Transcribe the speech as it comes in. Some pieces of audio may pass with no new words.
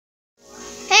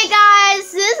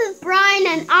Brian,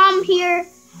 and I'm here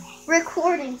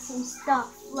recording some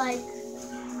stuff. Like,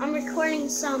 I'm recording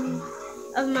some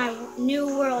of my new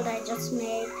world I just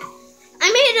made.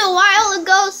 I made it a while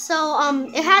ago, so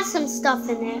it has some stuff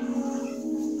in it.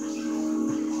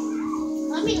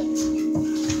 Let me.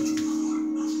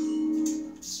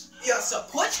 Your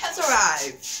support has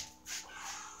arrived.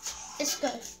 It's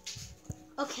good.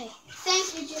 Okay.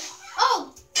 Thank you,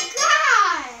 Oh,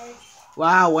 God!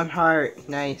 Wow, 1 heart.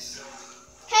 Nice.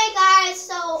 Hey guys,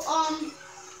 so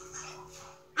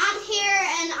I'm here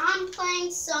and I'm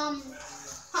playing some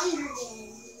Hunger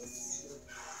Games.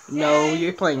 No,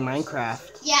 you're playing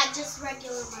Minecraft. Yeah, just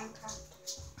regular Minecraft.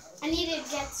 I need to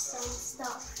get some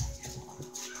stuff.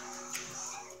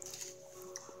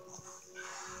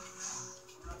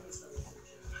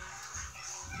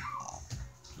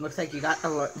 Looks like you got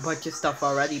a bunch of stuff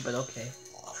already, but okay.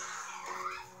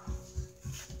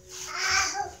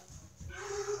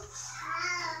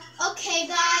 Okay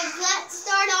guys, let's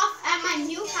start off at my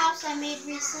new house I made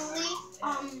recently.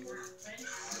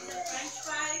 French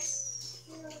fries,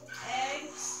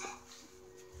 eggs,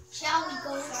 Shall we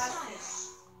go inside?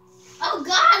 Oh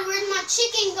God, where'd my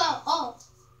chicken go? Oh,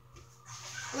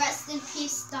 rest in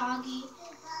peace, doggy.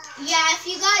 Yeah, if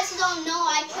you guys don't know,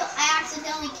 I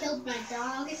accidentally killed my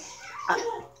dog.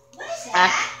 what is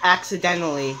that?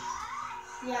 Accidentally.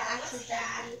 Yeah,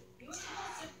 accidentally.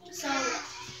 So,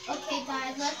 okay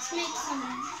guys, let's make some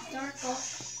dark oak,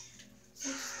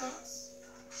 some sticks.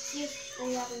 See if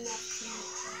we have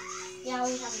enough. Yeah,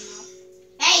 we have enough.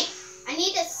 Hey, I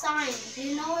need a sign. Do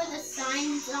you know where the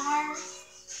signs are?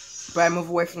 Brad, move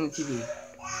away from the TV.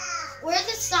 Where are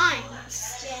the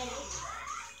signs, Jay?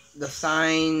 The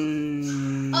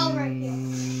sign... Oh, right here.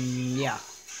 Yeah.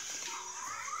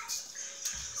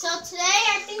 So today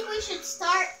I think we should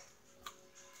start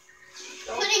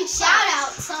putting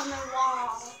shout-outs on the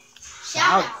wall.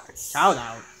 Shout-outs.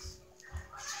 Shout-outs.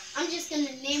 I'm just going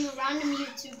to name a random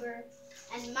YouTuber.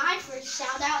 And my first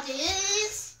shout-out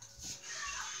is...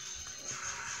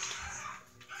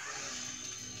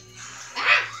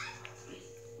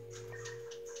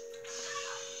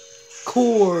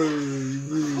 Corey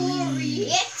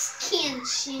X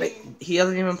Kenshin. Wait, he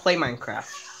doesn't even play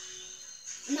Minecraft.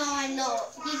 No, I know.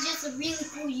 He's just a really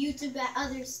cool YouTuber at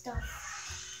other stuff.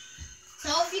 So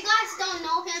if you guys don't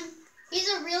know him, he's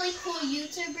a really cool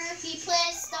YouTuber. He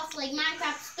plays stuff like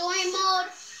Minecraft Story Mode,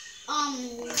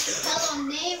 Hello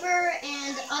Neighbor,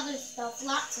 and other stuff.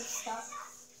 Lots of stuff.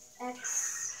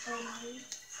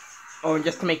 Oh, and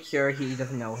just to make sure he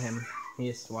doesn't know him,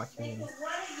 he's just watching him. What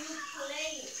are you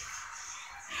playing?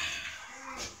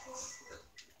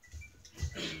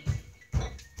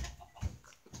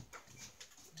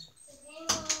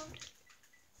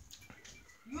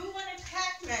 You wanted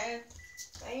Pac-Man,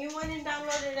 and you went and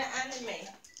downloaded an anime.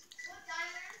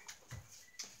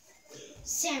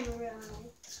 Samurai.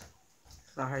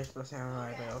 It's not how you're supposed to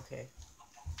samurai, but okay.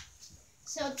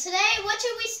 So today, what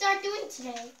should we start doing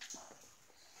today?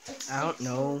 I don't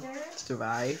know.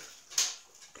 Survive.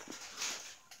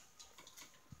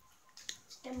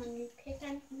 Get my new pick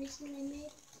I recently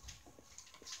made.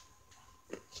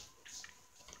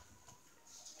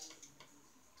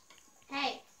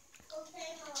 Hey.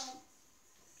 Okay, Mom.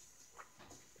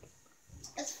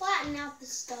 Let's flatten out the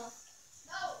stuff.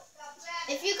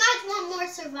 If you guys want more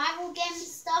survival game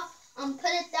stuff,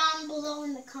 put it down below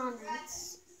in the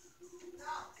comments.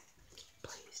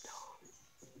 Please don't.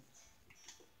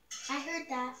 I heard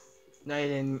that. No, you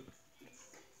didn't.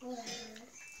 Whatever.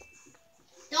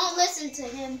 Don't listen to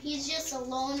him. He's just a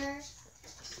loner.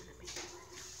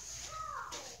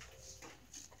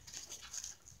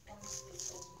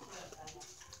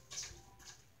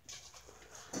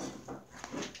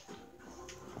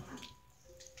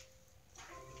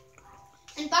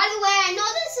 And by the way, I know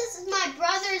this is my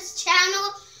brother's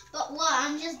channel, but what?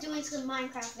 I'm just doing some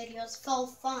Minecraft videos for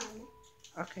fun.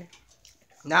 Okay.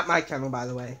 Not my channel, by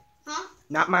the way. Huh?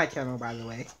 Not my channel, by the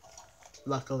way.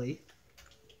 Luckily.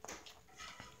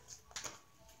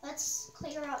 Let's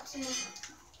clear out some of...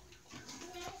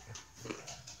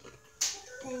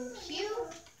 Thank you.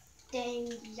 Thank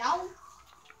you.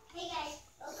 Hey guys,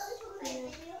 welcome to my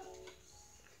video.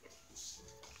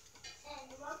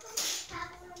 And welcome to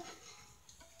Catherine.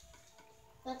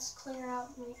 Let's clear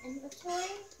out my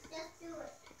inventory. Just do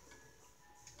it.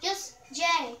 Just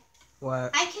Jay.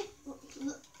 What? I can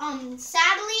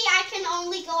sadly I can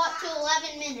only go up to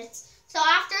 11 minutes. So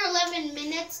after 11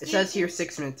 minutes It says here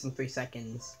 6 minutes and 3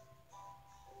 seconds.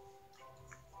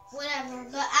 Whatever,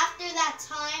 but after that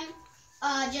time,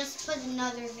 just put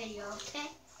another video, okay?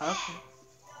 Okay.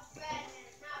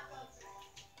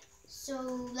 So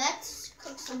let's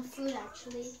cook some food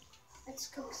actually. Let's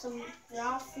cook some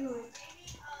raw food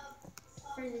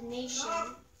for the nation.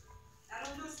 I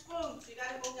don't do spoons. You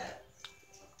gotta go get it.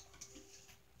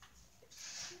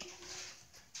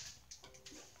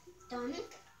 Done.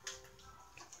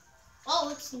 Oh,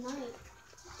 it's night.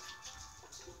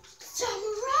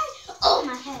 Samurai! Oh,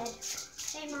 my head.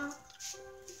 Hey, Mom.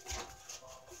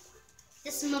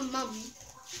 This is my mom.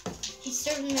 She's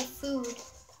serving me food.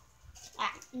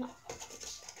 Ah, no.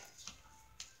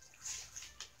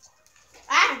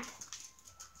 Ah!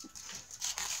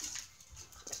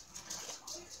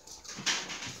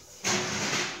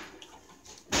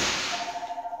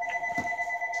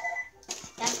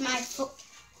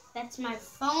 That's my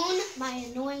phone, my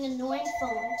annoying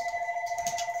phone.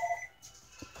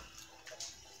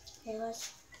 Okay,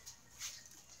 let's.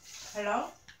 Hello?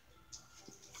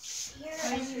 Here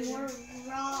are more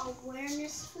raw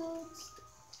awareness foods.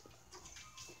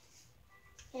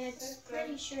 Yeah, it's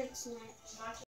pretty sure it's not.